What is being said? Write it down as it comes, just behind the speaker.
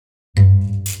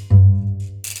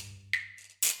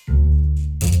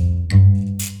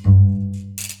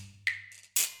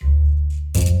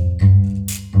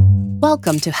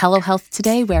Welcome to Hello Health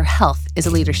Today, where health is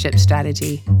a leadership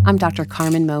strategy. I'm Dr.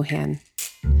 Carmen Mohan.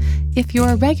 If you're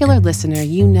a regular listener,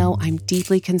 you know I'm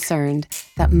deeply concerned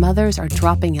that mothers are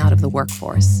dropping out of the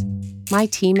workforce. My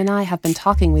team and I have been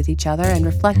talking with each other and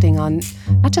reflecting on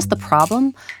not just the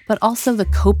problem, but also the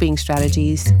coping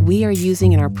strategies we are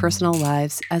using in our personal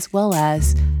lives, as well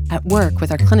as at work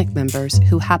with our clinic members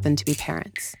who happen to be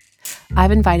parents.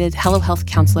 I've invited Hello Health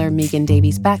counselor Megan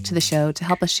Davies back to the show to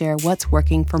help us share what's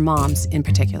working for moms in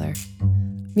particular.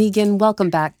 Megan, welcome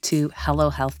back to Hello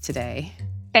Health Today.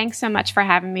 Thanks so much for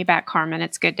having me back, Carmen.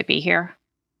 It's good to be here.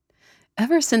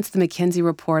 Ever since the McKinsey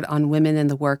report on women in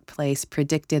the workplace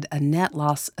predicted a net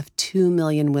loss of 2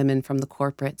 million women from the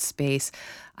corporate space,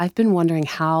 I've been wondering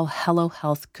how Hello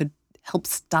Health could help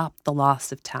stop the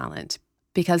loss of talent.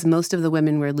 Because most of the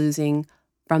women we're losing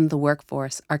from the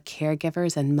workforce are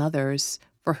caregivers and mothers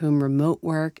for whom remote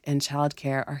work and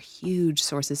childcare are huge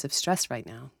sources of stress right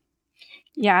now.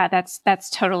 Yeah, that's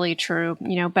totally true.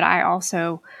 But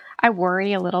I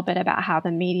worry a little bit about how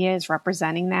the media is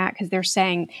representing that, because they're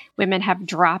saying women have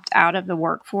dropped out of the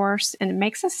workforce, and it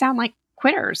makes us sound like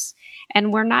quitters.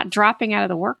 And we're not dropping out of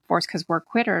the workforce because we're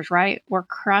quitters, right? We're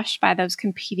crushed by those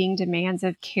competing demands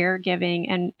of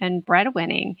caregiving and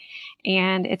breadwinning.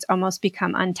 And it's almost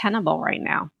become untenable right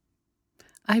now.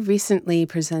 I recently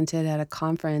presented at a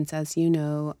conference, as you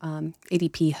know.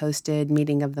 ADP hosted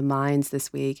Meeting of the Minds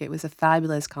this week. It was a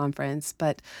fabulous conference,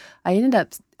 but I ended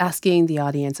up asking the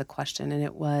audience a question, and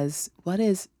it was,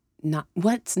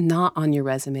 what's not on your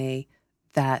resume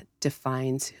that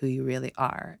defines who you really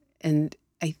are? And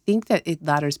I think that it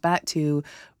ladders back to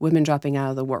women dropping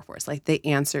out of the workforce, like the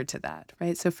answer to that,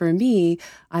 right? So for me,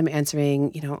 I'm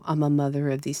answering, I'm a mother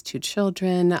of these 2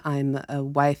 children. I'm a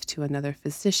wife to another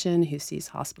physician who sees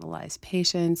hospitalized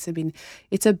patients. I mean,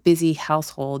 it's a busy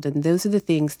household, and those are the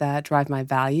things that drive my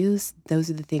values. Those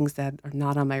are the things that are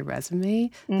not on my resume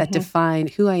that define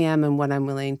who I am and what I'm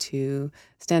willing to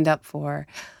stand up for.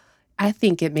 I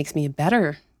think it makes me a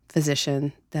better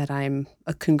physician that I'm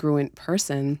a congruent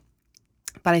person.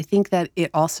 But I think that it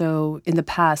also, in the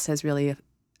past, has really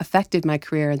affected my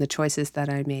career and the choices that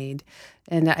I made.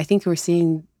 And I think we're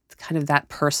seeing kind of that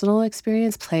personal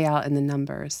experience play out in the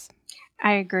numbers.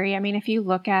 I agree. I mean, if you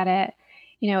look at it,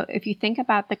 if you think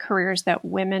about the careers that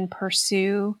women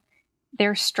pursue,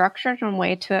 they're structured in a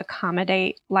way to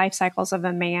accommodate life cycles of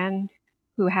a man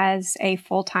who has a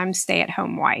full-time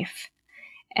stay-at-home wife.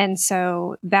 And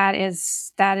so that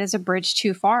is a bridge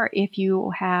too far if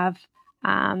you have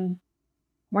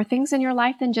more things in your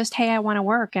life than just, hey, I want to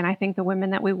work. And I think the women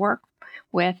that we work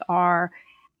with are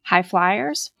high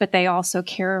flyers, but they also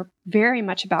care very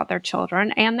much about their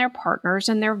children and their partners,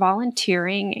 and they're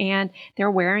volunteering and they're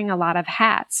wearing a lot of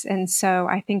hats. And so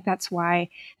I think that's why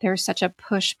there's such a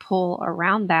push-pull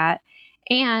around that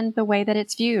and the way that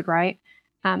it's viewed, right?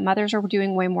 Mothers are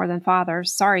doing way more than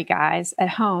fathers. Sorry, guys, at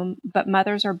home, but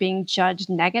mothers are being judged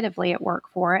negatively at work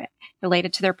for it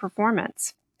related to their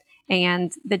performance.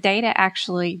 And the data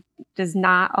actually does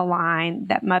not align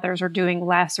that mothers are doing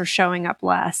less or showing up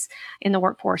less in the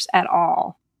workforce at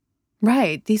all.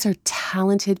 Right. These are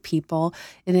talented people.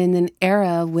 And in an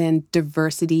era when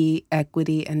diversity,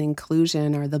 equity, and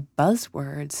inclusion are the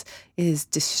buzzwords, it is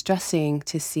distressing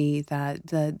to see that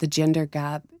the gender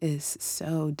gap is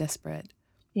so disparate.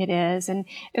 It is. And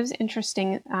it was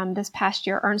interesting. This past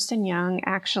year, Ernst & Young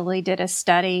actually did a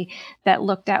study that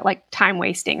looked at like time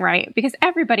wasting, right? Because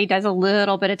everybody does a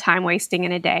little bit of time wasting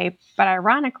in a day. But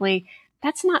ironically,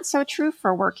 that's not so true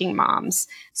for working moms.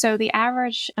 So the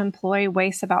average employee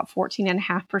wastes about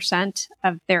 14.5%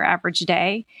 of their average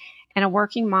day. And a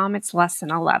working mom, it's less than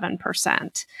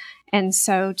 11%. And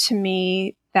so to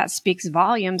me, that speaks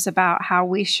volumes about how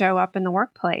we show up in the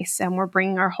workplace, and we're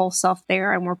bringing our whole self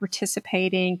there, and we're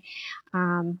participating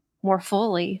more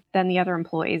fully than the other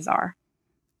employees are.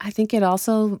 I think it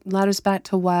also ladders back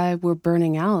to why we're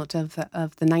burning out of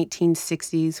the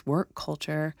 1960s work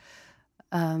culture.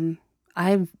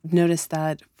 I've noticed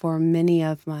that for many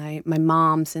of my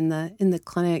moms in the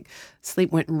clinic,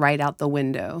 sleep went right out the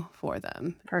window for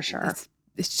them. For sure.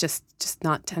 It's just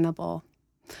not tenable.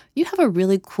 You have a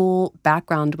really cool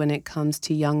background when it comes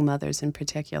to young mothers in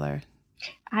particular.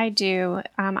 I do.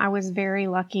 I was very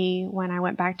lucky when I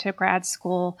went back to grad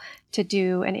school to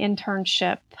do an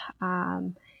internship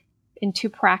in 2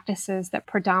 practices that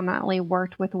predominantly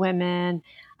worked with women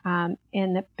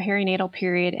in the perinatal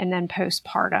period and then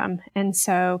postpartum. And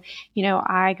so,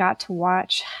 I got to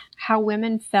watch how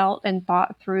women felt and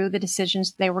thought through the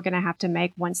decisions they were going to have to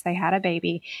make once they had a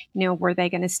baby. Were they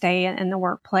going to stay in the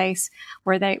workplace?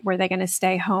 Were they going to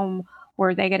stay home or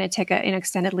are they going to take an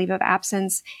extended leave of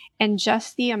absence? And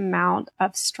just the amount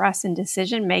of stress and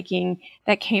decision making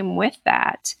that came with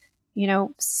that,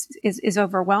 is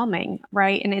overwhelming,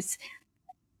 right? And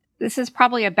this is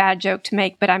probably a bad joke to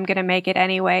make, but I'm going to make it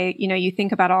anyway. You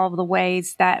think about all of the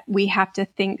ways that we have to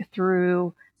think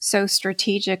through so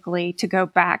strategically to go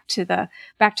back to the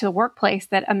workplace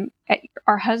that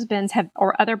our husbands have,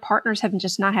 or other partners have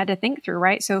just not had to think through,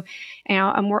 right? So,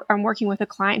 I'm working with a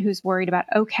client who's worried about,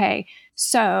 okay,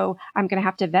 so I'm going to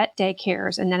have to vet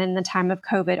daycares, and then in the time of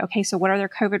COVID, okay, so what are their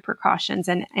COVID precautions,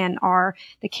 and are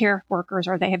the care workers,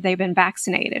 have they been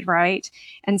vaccinated, right?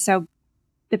 And so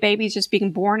the baby's just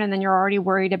being born, and then you're already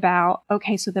worried about,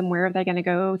 okay, so then where are they going to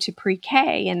go to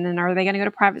pre-K? And then are they going to go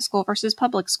to private school versus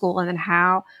public school? And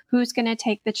then who's going to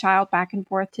take the child back and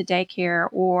forth to daycare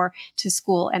or to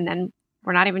school? And then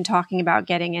we're not even talking about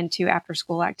getting into after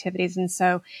school activities. And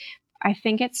so I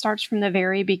think it starts from the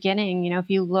very beginning. If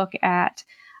you look at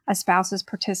a spouse's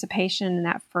participation in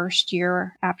that first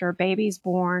year after a baby's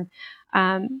born,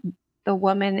 the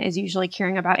woman is usually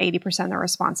carrying about 80% of the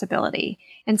responsibility.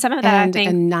 And some of that, I think...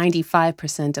 And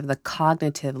 95% of the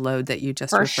cognitive load that you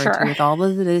just referred to, with all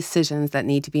of the decisions that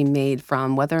need to be made,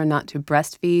 from whether or not to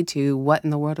breastfeed to what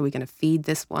in the world are we going to feed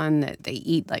this one that they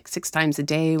eat like 6 times a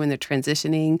day when they're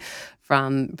transitioning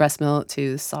from breast milk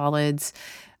to solids.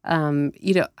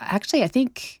 Actually, I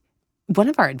think one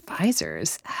of our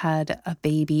advisors had a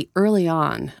baby early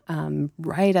on,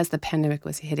 right as the pandemic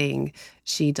was hitting.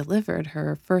 She delivered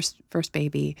her first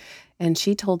baby, and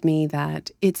she told me that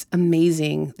it's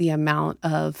amazing the amount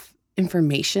of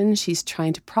information she's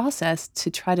trying to process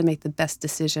to try to make the best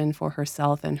decision for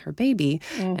herself and her baby.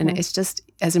 Mm-hmm. And it's just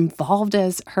as involved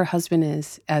as her husband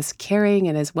is, as caring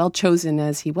and as well chosen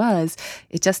as he was,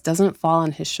 it just doesn't fall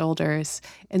on his shoulders.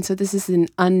 And so this is an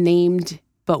unnamed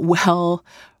but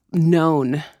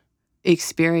well-known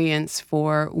experience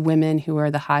for women who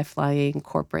are the high-flying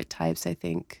corporate types, I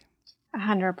think.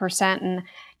 100%. And,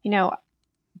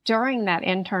 during that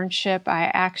internship, I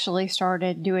actually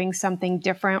started doing something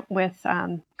different with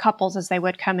couples as they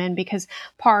would come in, because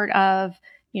part of,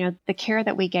 the care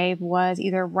that we gave was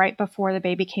either right before the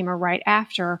baby came or right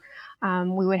after.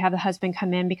 We would have the husband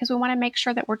come in because we want to make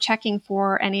sure that we're checking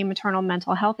for any maternal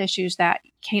mental health issues that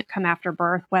can't come after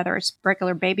birth, whether it's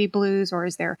regular baby blues or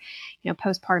is there,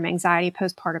 postpartum anxiety,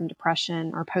 postpartum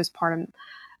depression, or postpartum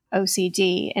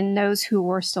OCD. And those who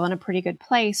were still in a pretty good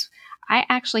place, I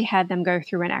actually had them go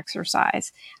through an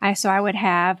exercise. So I would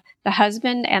have the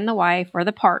husband and the wife or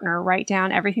the partner write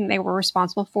down everything they were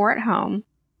responsible for at home.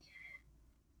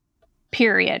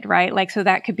 Period, right? Like, so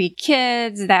that could be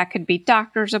kids, that could be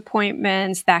doctor's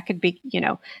appointments, that could be,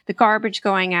 the garbage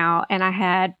going out. And I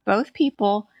had both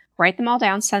people write them all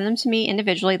down, send them to me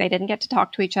individually. They didn't get to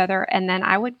talk to each other. And then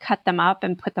I would cut them up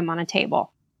and put them on a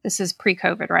table. This is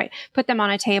pre-COVID, right? Put them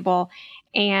on a table,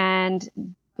 and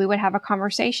we would have a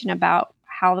conversation about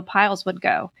how the piles would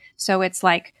go. So it's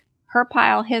like her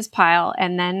pile, his pile,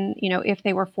 and then, if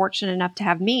they were fortunate enough to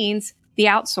have means, the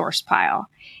outsourced pile.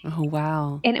 Oh,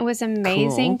 wow. And it was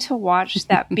amazing to watch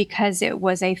that, because it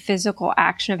was a physical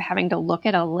action of having to look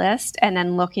at a list and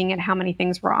then looking at how many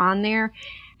things were on there.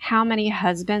 How many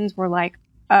husbands were like,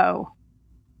 oh,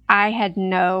 I had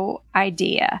no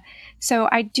idea. So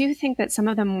I do think that some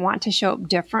of them want to show up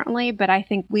differently, but I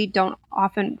think we don't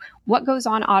often, what goes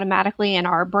on automatically in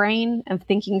our brain of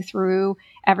thinking through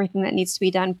everything that needs to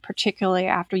be done, particularly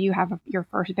after you have your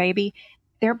first baby,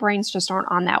 their brains just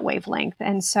aren't on that wavelength.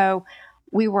 And so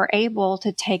we were able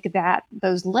to take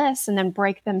those lists and then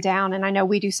break them down. And I know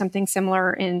we do something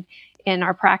similar in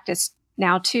our practice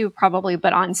now too, probably,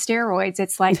 but on steroids.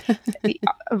 It's like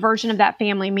a version of that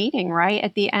family meeting, right?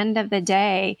 At the end of the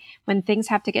day, when things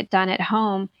have to get done at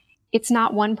home, it's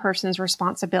not one person's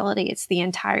responsibility, it's the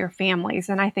entire family's.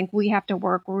 And I think we have to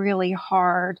work really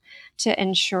hard to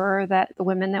ensure that the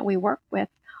women that we work with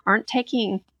aren't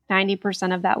taking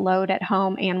 90% of that load at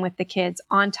home and with the kids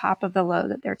on top of the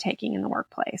load that they're taking in the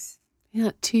workplace.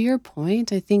 Yeah, to your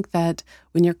point, I think that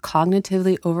when you're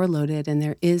cognitively overloaded and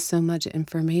there is so much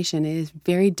information, it is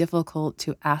very difficult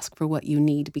to ask for what you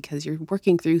need, because you're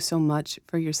working through so much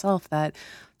for yourself that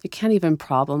you can't even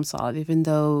problem solve, even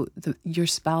though your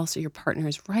spouse or your partner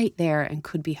is right there and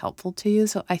could be helpful to you.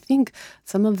 So I think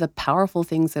some of the powerful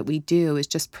things that we do is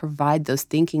just provide those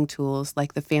thinking tools,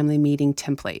 like the family meeting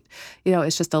template.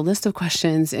 It's just a list of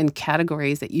questions and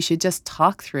categories that you should just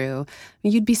talk through.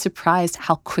 And you'd be surprised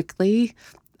how quickly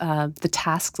the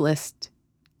task list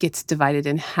gets divided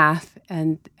in half,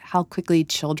 and how quickly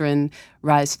children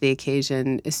rise to the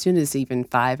occasion as soon as even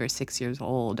 5 or 6 years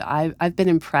old. I've been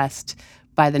impressed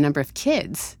by the number of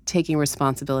kids taking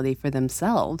responsibility for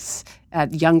themselves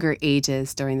at younger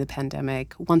ages during the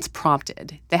pandemic once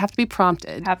prompted. They have to be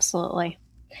prompted. Absolutely.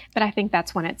 But I think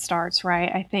that's when it starts, right?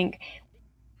 I think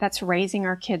that's raising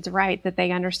our kids right, that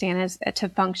they understand as to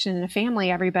function in a family,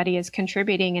 everybody is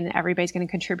contributing and everybody's going to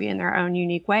contribute in their own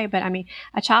unique way. But I mean,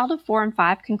 a child of 4 and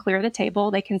 5 can clear the table.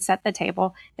 They can set the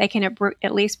table. They can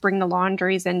at least bring the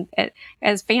laundries, and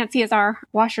as fancy as our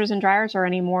washers and dryers are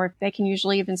anymore, they can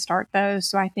usually even start those.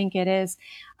 So I think it is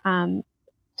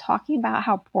talking about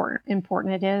how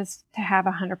important it is to have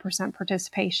 100%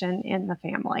 participation in the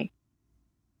family.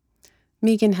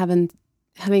 Megan,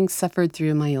 having suffered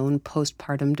through my own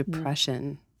postpartum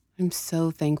depression, I'm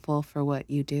so thankful for what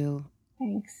you do.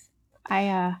 Thanks.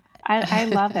 I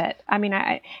love it. I mean,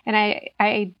 I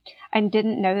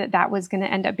didn't know that was going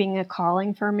to end up being a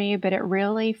calling for me, but it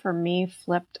really, for me,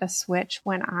 flipped a switch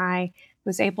when I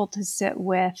was able to sit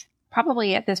with,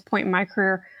 probably at this point in my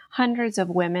career, hundreds of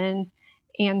women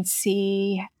and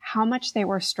see how much they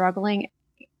were struggling,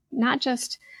 not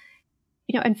just,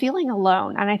 and feeling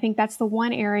alone. And I think that's the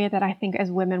one area that I think as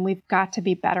women, we've got to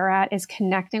be better at, is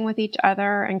connecting with each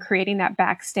other and creating that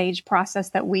backstage process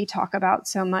that we talk about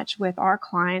so much with our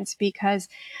clients, because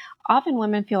often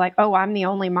women feel like, oh, I'm the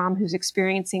only mom who's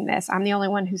experiencing this. I'm the only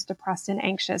one who's depressed and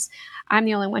anxious. I'm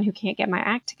the only one who can't get my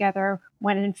act together.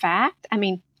 When in fact,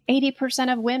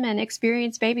 80% of women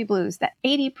experience baby blues. That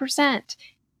 80%,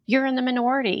 you're in the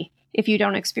minority if you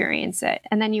don't experience it.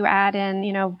 And then you add in,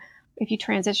 if you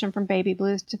transition from baby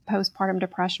blues to postpartum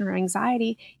depression or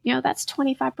anxiety, that's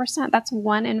 25%. That's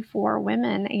 1 in 4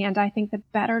 women. And I think the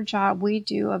better job we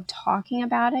do of talking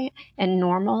about it and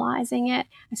normalizing it,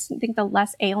 I think the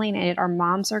less alienated our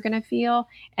moms are going to feel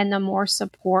and the more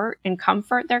support and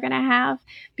comfort they're going to have,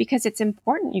 because it's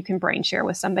important you can brain share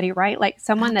with somebody, right? Like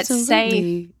someone that's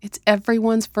safe. It's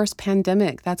everyone's first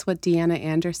pandemic. That's what Deanna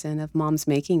Anderson of Moms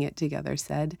Making It Together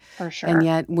said. For sure. And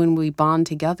yet when we bond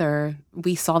together,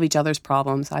 we solve each other's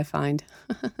problems, I find.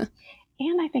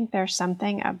 And I think there's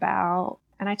something about,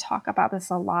 and I talk about this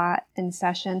a lot in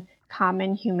session,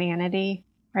 common humanity,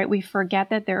 right? We forget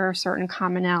that there are certain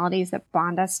commonalities that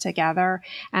bond us together.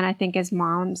 And I think as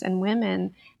moms and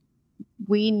women,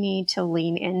 we need to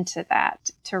lean into that,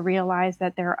 to realize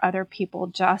that there are other people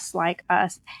just like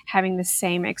us having the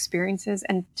same experiences.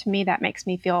 And to me, that makes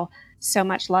me feel so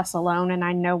much less alone. And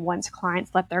I know once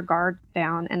clients let their guard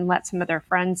down and let some of their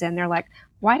friends in, they're like,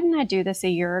 why didn't I do this a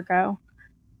year ago?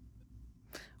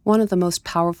 One of the most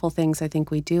powerful things I think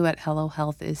we do at Hello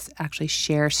Health is actually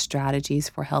share strategies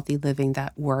for healthy living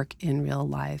that work in real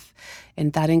life.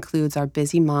 And that includes our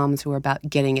busy moms who are about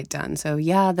getting it done. So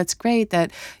yeah, that's great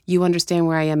that you understand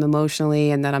where I am emotionally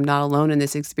and that I'm not alone in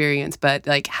this experience. But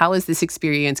how is this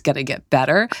experience going to get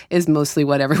better is mostly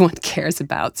what everyone cares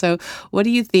about. So what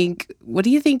do you think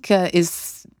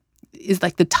is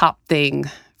like the top thing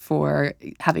for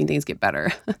having things get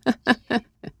better?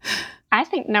 I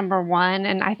think number one,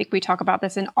 and I think we talk about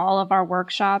this in all of our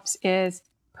workshops, is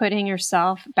putting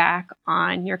yourself back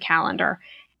on your calendar.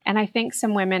 And I think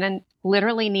some women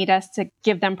literally need us to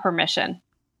give them permission,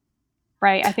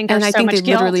 right? I think there's so much guilt.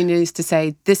 They literally need to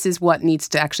say, this is what needs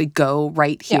to actually go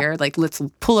right here. Yeah. Let's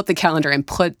pull up the calendar and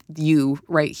put you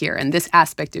right here and this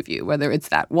aspect of you, whether it's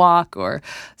that walk or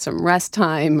some rest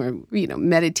time or,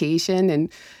 meditation.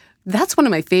 And that's one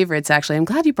of my favorites, actually. I'm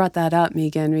glad you brought that up,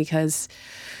 Megan, because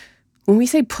when we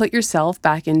say put yourself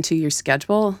back into your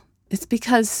schedule, it's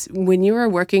because when you're a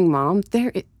working mom,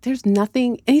 there's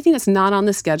anything that's not on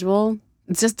the schedule,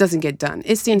 it just doesn't get done.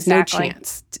 It stands no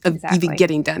chance of even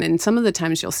getting done. And some of the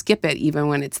times you'll skip it even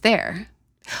when it's there,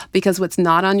 because what's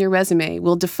not on your resume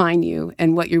will define you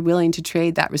and what you're willing to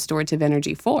trade that restorative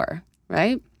energy for,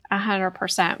 right?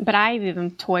 100%. But I've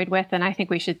even toyed with, and I think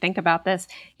we should think about this,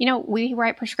 we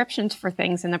write prescriptions for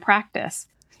things in the practice.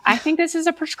 I think this is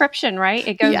a prescription, right?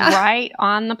 It goes right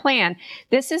on the plan.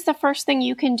 This is the first thing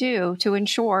you can do to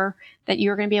ensure that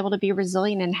you're going to be able to be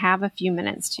resilient and have a few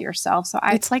minutes to yourself. So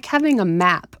it's like having a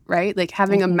map, right? Like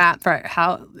having a map for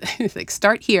how,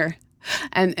 start here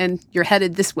and you're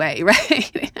headed this way,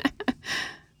 right?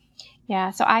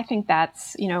 Yeah. So I think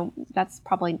that's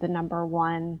probably the number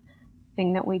one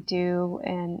thing that we do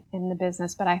in the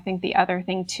business. But I think the other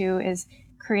thing too is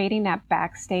creating that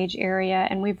backstage area.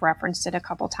 And we've referenced it a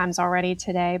couple times already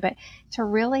today, but to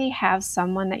really have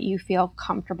someone that you feel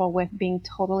comfortable with being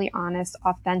totally honest,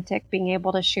 authentic, being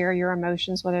able to share your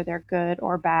emotions, whether they're good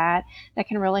or bad, that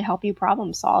can really help you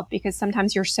problem solve, because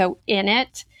sometimes you're so in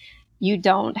it, you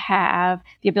don't have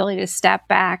the ability to step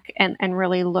back and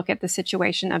really look at the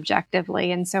situation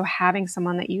objectively. And so having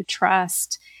someone that you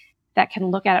trust that can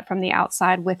look at it from the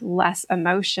outside with less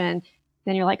emotion,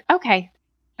 then you're like, okay,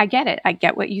 I get it. I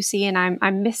get what you see, and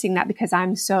I'm missing that because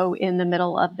I'm so in the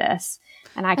middle of this,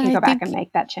 and I And can I go back and think,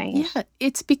 make that change. yeah,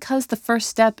 it's because the first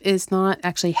step is not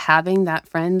actually having that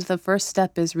friend. The first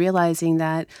step is realizing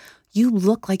that you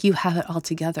look like you have it all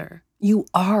together. You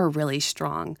are really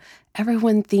strong.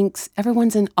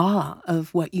 Everyone's in awe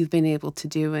of what you've been able to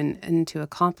do and to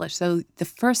accomplish. So the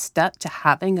first step to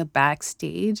having a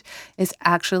backstage is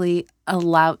actually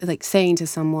saying to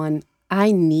someone,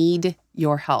 I need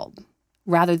your help,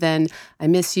 rather than I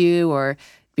miss you or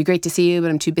be great to see you,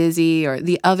 but I'm too busy, or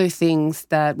the other things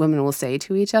that women will say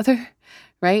to each other,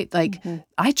 right? Like, Hmm.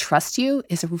 I trust you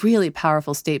is a really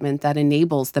powerful statement that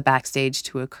enables the backstage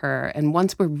to occur. And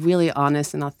once we're really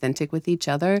honest and authentic with each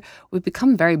other, we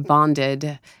become very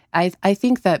bonded. I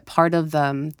think that part of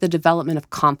the development of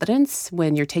confidence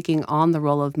when you're taking on the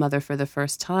role of mother for the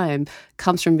first time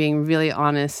comes from being really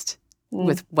honest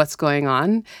with what's going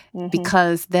on, Mm-hmm.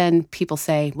 because then people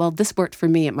say, well, this worked for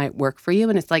me, it might work for you.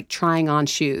 And it's like trying on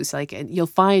shoes. Like, and you'll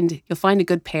find a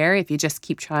good pair if you just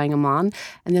keep trying them on,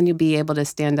 and then you'll be able to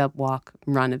stand up, walk,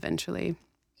 run eventually.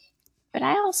 But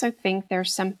I also think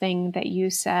there's something that you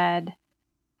said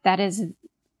that is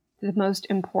the most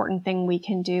important thing we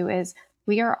can do is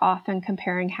we are often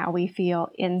comparing how we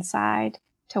feel inside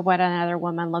to what another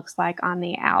woman looks like on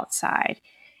the outside.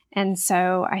 And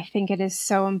so I think it is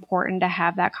so important to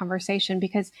have that conversation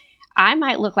because I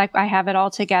might look like I have it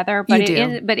all together, but You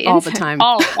do but all the inside time.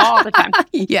 all the time.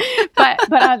 Yeah.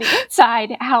 But on the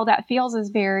inside, how that feels is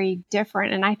very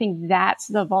different. And I think that's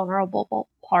the vulnerable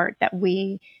part that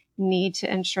we need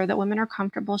to ensure that women are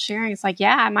comfortable sharing. It's like,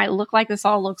 yeah, I might look like this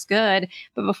all looks good,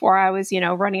 but before I was,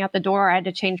 running out the door, I had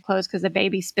to change clothes because the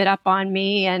baby spit up on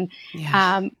me, and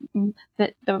Yeah.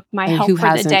 my And who help for the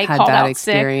hasn't day had called that out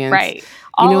sick. experience? Right.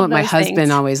 You know All of what? My those husband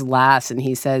things. always laughs and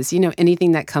he says,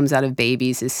 anything that comes out of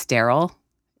babies is sterile.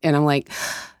 And I'm like,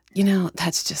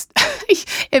 that's just,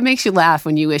 it makes you laugh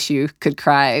when you wish you could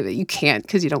cry, but you can't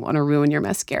because you don't want to ruin your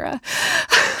mascara.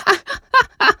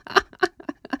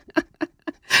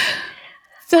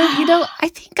 So, I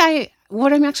think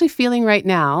what I'm actually feeling right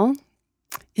now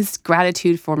is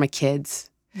gratitude for my kids.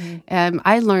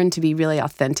 I learned to be really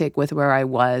authentic with where I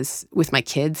was with my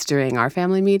kids during our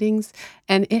family meetings,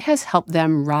 and it has helped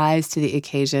them rise to the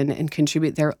occasion and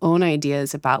contribute their own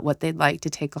ideas about what they'd like to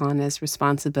take on as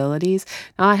responsibilities.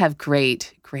 Now, I have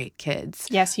great, great kids.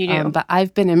 Yes, you do. But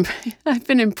I've been I've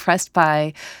been impressed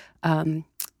by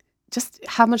just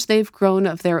how much they've grown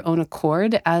of their own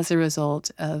accord as a result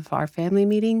of our family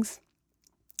meetings.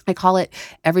 I call it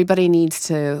everybody needs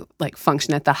to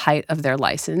function at the height of their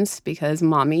license, because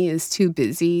mommy is too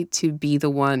busy to be the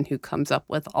one who comes up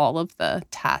with all of the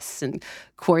tasks and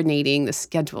coordinating the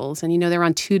schedules. And, they're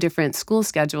on 2 different school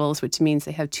schedules, which means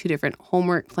they have 2 different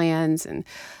homework plans. And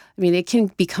I mean, it can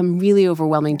become really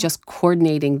overwhelming just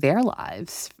coordinating their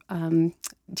lives.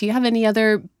 Do you have any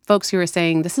other folks who are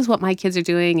saying, this is what my kids are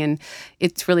doing and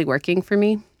it's really working for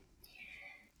me?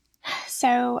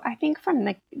 So I think from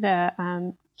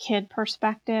the kid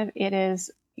perspective, it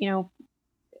is,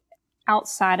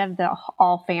 outside of the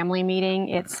all family meeting,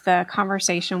 it's the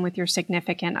conversation with your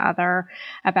significant other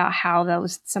about how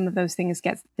some of those things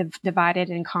get divided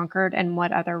and conquered and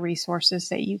what other resources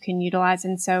that you can utilize.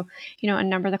 And so, a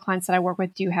number of the clients that I work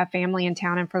with do have family in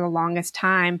town, and for the longest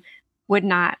time would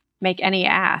not make any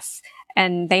asks.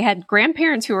 And they had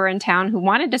grandparents who were in town who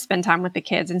wanted to spend time with the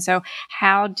kids. And so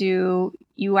how do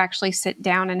you actually sit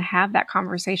down and have that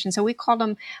conversation? So we called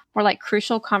them more like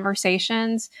crucial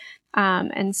conversations.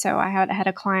 And so I had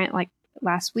a client like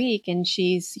last week, and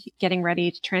she's getting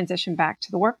ready to transition back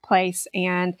to the workplace.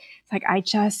 And it's like, I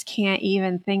just can't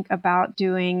even think about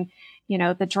doing,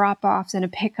 the drop offs and the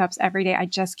pickups every day. I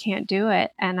just can't do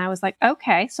it. And I was like,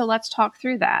 okay, so let's talk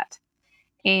through that.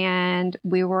 And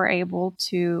we were able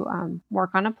to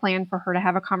work on a plan for her to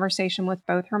have a conversation with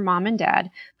both her mom and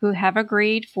dad, who have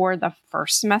agreed for the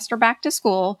first semester back to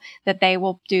school that they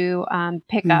will do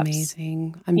pickups.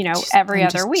 Amazing. Every I'm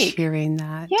other just week. cheering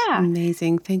that. Yeah.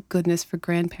 Amazing. Thank goodness for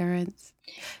grandparents.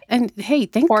 And hey,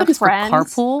 thank Or goodness friends.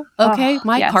 for carpool. Okay, Oh,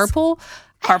 my yes. carpool.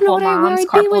 I don't know Carpool where moms, I'd be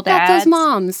carpool without those dads.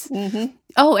 moms. Mm-hmm.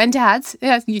 Oh, and dads.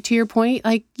 Yeah, to your point,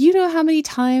 how many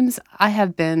times I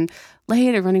have been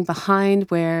late or running behind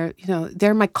where,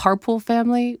 they're my carpool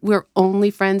family. We're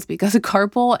only friends because of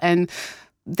carpool, and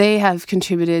they have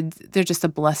contributed. They're just a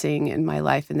blessing in my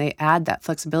life, and they add that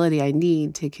flexibility I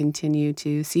need to continue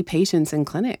to see patients in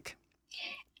clinic.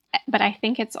 But I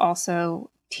think it's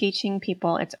also teaching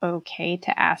people it's okay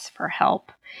to ask for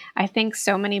help. I think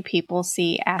so many people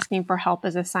see asking for help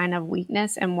as a sign of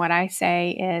weakness. And what I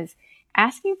say is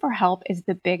asking for help is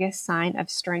the biggest sign of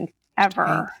strength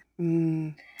ever.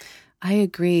 I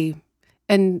agree.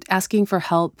 And asking for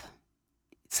help,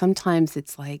 sometimes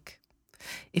it's like,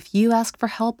 if you ask for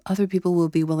help, other people will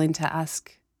be willing to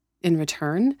ask in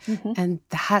return. Mm-hmm. And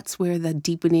that's where the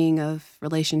deepening of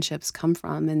relationships come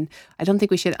from. And I don't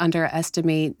think we should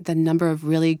underestimate the number of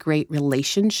really great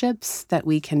relationships that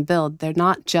we can build. They're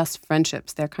not just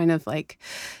friendships. They're kind of like,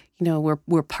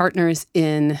 we're partners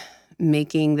in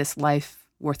making this life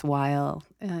worthwhile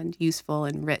and useful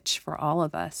and rich for all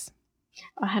of us.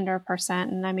 100%.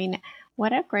 And I mean,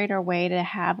 what a greater way to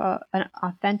have an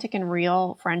authentic and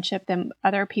real friendship than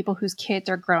other people whose kids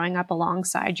are growing up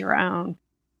alongside your own.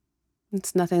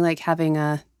 It's nothing like having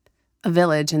a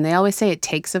village. And they always say it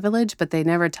takes a village, but they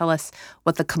never tell us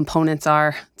what the components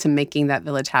are to making that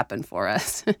village happen for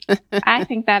us. I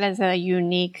think that is a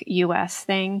unique U.S.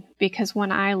 thing, because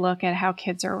when I look at how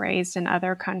kids are raised in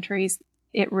other countries,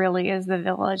 it really is the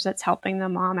village that's helping the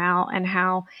mom out, and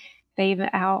how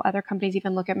other companies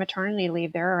even look at maternity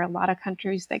leave. There are a lot of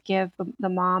countries that give the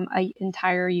mom an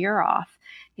entire year off.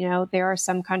 There are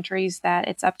some countries that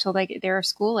it's up till they're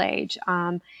school age.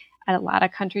 A lot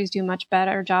of countries do a much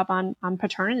better job on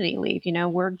paternity leave.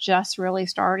 We're just really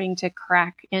starting to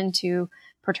crack into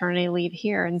paternity leave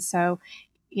here. And so,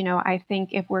 I think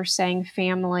if we're saying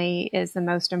family is the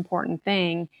most important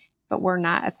thing, but we're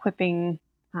not equipping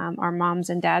our moms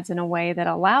and dads in a way that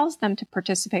allows them to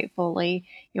participate fully,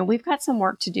 we've got some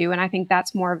work to do. And I think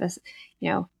that's more of a,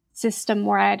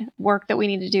 system-wide work that we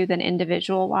need to do than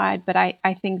individual-wide. But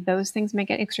I think those things make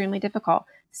it extremely difficult.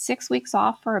 6 weeks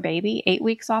off for a baby, 8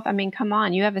 weeks off. I mean, come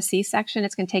on, you have a C-section.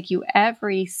 It's going to take you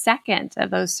every second of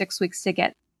those 6 weeks to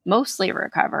get mostly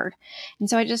recovered. And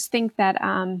so I just think that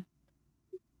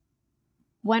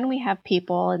when we have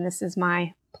people, and this is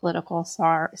my political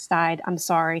side, I'm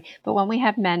sorry, but when we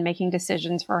have men making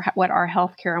decisions for what our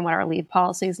healthcare and what our leave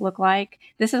policies look like,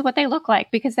 this is what they look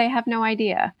like, because they have no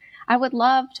idea. I would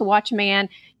love to watch a man,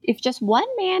 if just one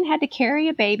man had to carry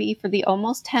a baby for the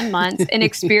almost 10 months and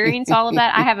experience all of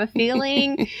that, I have a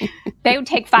feeling they would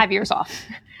take 5 years off.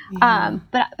 Yeah.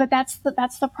 But that's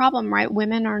the problem, right?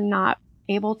 Women are not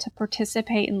able to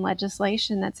participate in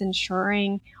legislation that's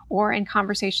ensuring, or in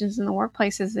conversations in the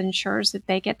workplaces, ensures that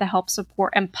they get the help,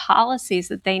 support, and policies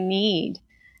that they need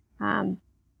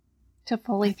to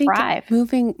fully thrive.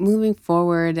 Moving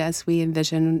forward, as we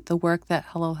envision the work that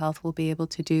Hello Health will be able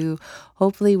to do,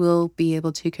 hopefully we'll be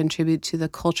able to contribute to the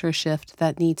culture shift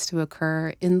that needs to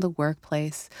occur in the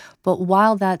workplace. But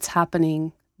while that's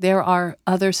happening, there are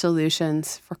other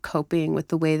solutions for coping with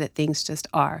the way that things just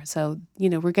are. So,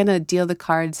 we're going to deal the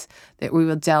cards that we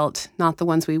were dealt, not the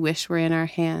ones we wish were in our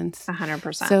hands.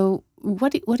 100%. So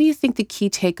what do you think the key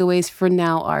takeaways for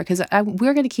now are? Because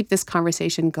we're going to keep this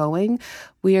conversation going.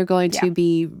 We are going to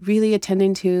be really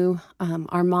attending to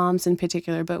our moms in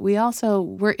particular, but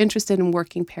we're interested in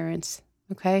working parents.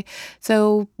 Okay.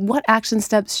 So what action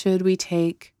steps should we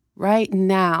take right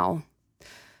now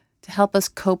to help us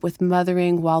cope with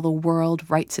mothering while the world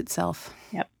rights itself?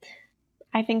 Yep.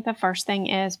 I think the first thing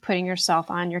is putting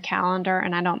yourself on your calendar,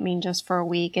 and I don't mean just for a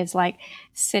week, is like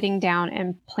sitting down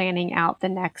and planning out the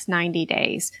next 90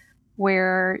 days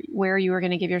where you are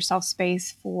going to give yourself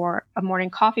space for a morning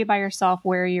coffee by yourself,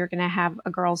 where you're going to have a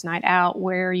girls' night out,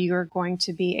 where you're going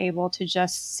to be able to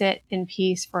just sit in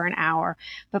peace for an hour.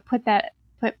 But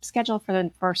schedule for the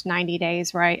first 90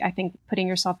 days, right? I think putting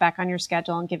yourself back on your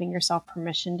schedule and giving yourself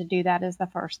permission to do that is the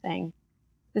first thing.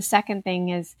 The second thing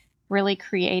is really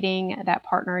creating that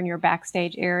partner in your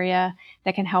backstage area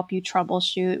that can help you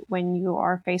troubleshoot when you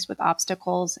are faced with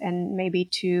obstacles, and maybe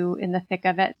in the thick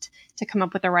of it, to come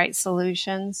up with the right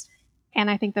solutions. And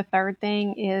I think the third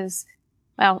thing is,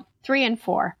 3 and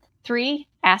 4. 3,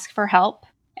 ask for help.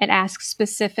 And ask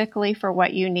specifically for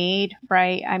what you need,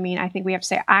 right? I mean, I think we have to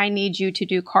say, I need you to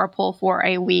do carpool for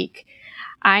a week.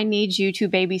 I need you to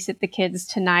babysit the kids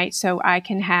tonight so I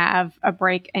can have a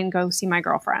break and go see my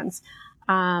girlfriends.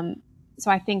 So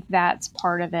I think that's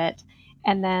part of it.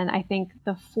 And then I think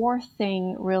the fourth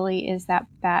thing really is that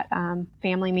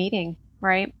family meeting,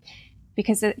 right?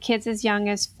 Because the kids as young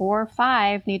as 4 or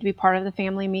 5 need to be part of the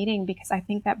family meeting, because I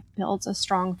think that builds a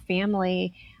strong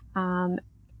family.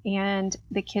 And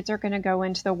the kids are going to go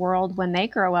into the world when they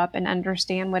grow up and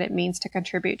understand what it means to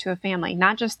contribute to a family,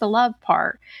 not just the love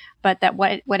part, but that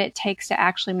what it takes to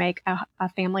actually make a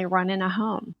family run in a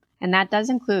home. And that does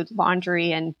include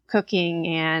laundry and cooking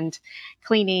and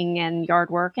cleaning and yard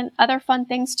work and other fun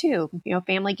things too,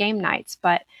 family game nights.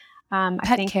 But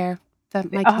I think care.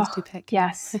 That my kids do pet care.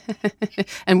 Yes.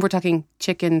 And we're talking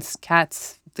chickens,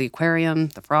 cats, the aquarium,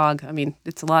 the frog. I mean,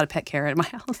 it's a lot of pet care at my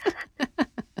house.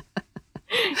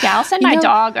 Yeah, I'll send my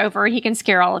dog over. He can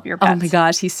scare all of your pets. Oh my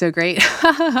gosh, he's so great.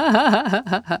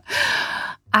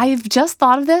 I've just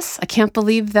thought of this. I can't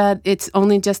believe that it's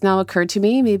only just now occurred to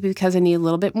me, maybe because I need a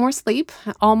little bit more sleep.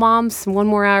 All moms, 1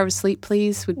 more hour of sleep,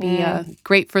 please, would be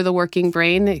great for the working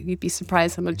brain. You'd be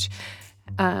surprised how much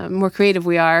more creative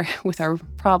we are with our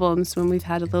problems when we've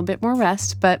had a little bit more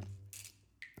rest. But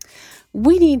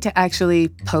we need to actually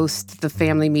post the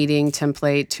family meeting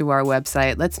template to our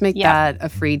website. Let's make that a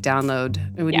free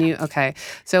download. Wouldn't you? Okay.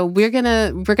 So we're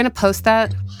gonna post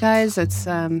that, guys. It's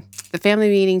the family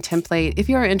meeting template. If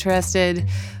you're interested,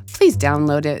 please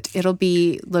download it. It'll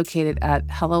be located at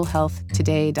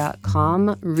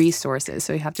hellohealthtoday.com resources.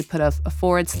 So you have to put a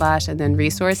 / and then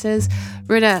resources.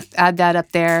 We're going to add that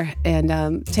up there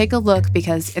and take a look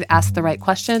because it asks the right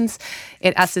questions.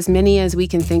 It asks as many as we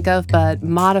can think of, but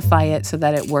modify it so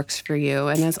that it works for you.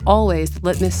 And as always, the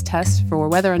litmus test for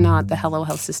whether or not the Hello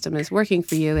Health system is working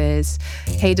for you is,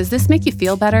 hey, does this make you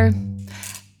feel better?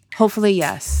 Hopefully,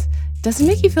 yes. Does it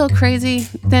make you feel crazy?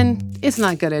 Then it's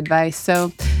not good advice.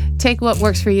 So take what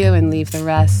works for you and leave the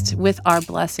rest with our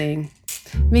blessing.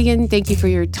 Megan, thank you for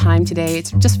your time today. It's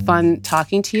just fun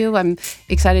talking to you. I'm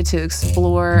excited to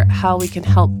explore how we can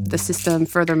help the system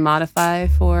further modify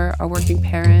for our working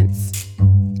parents.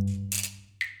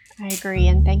 I agree,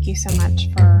 and thank you so much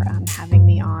for having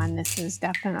me on. This is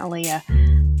definitely a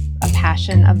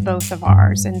passion of both of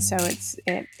ours, and so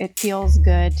it feels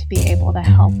good to be able to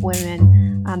help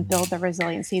women build the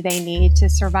resiliency they need to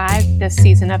survive this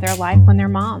season of their life when they're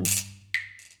moms.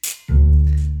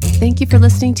 Thank you for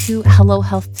listening to Hello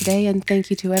Health Today, and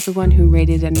thank you to everyone who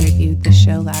rated and reviewed the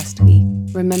show last week.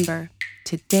 Remember,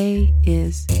 today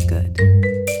is good.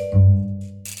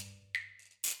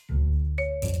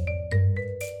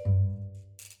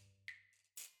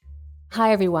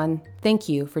 Hi, everyone. Thank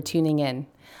you for tuning in.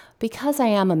 Because I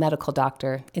am a medical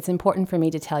doctor, it's important for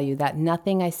me to tell you that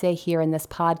nothing I say here in this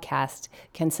podcast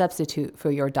can substitute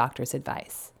for your doctor's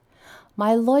advice.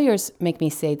 My lawyers make me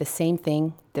say the same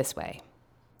thing this way.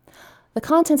 The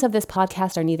contents of this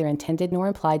podcast are neither intended nor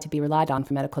implied to be relied on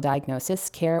for medical diagnosis,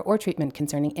 care, or treatment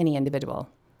concerning any individual.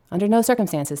 Under no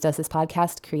circumstances does this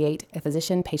podcast create a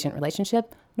physician-patient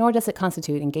relationship, nor does it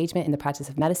constitute engagement in the practice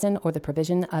of medicine or the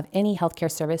provision of any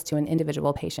healthcare service to an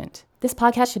individual patient. This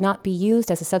podcast should not be used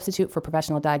as a substitute for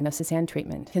professional diagnosis and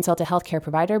treatment. Consult a healthcare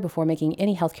provider before making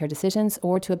any healthcare decisions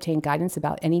or to obtain guidance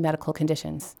about any medical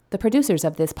conditions. The producers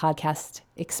of this podcast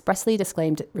expressly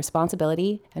disclaimed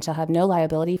responsibility and shall have no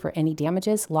liability for any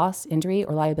damages, loss, injury,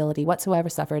 or liability whatsoever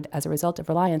suffered as a result of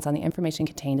reliance on the information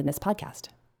contained in this podcast.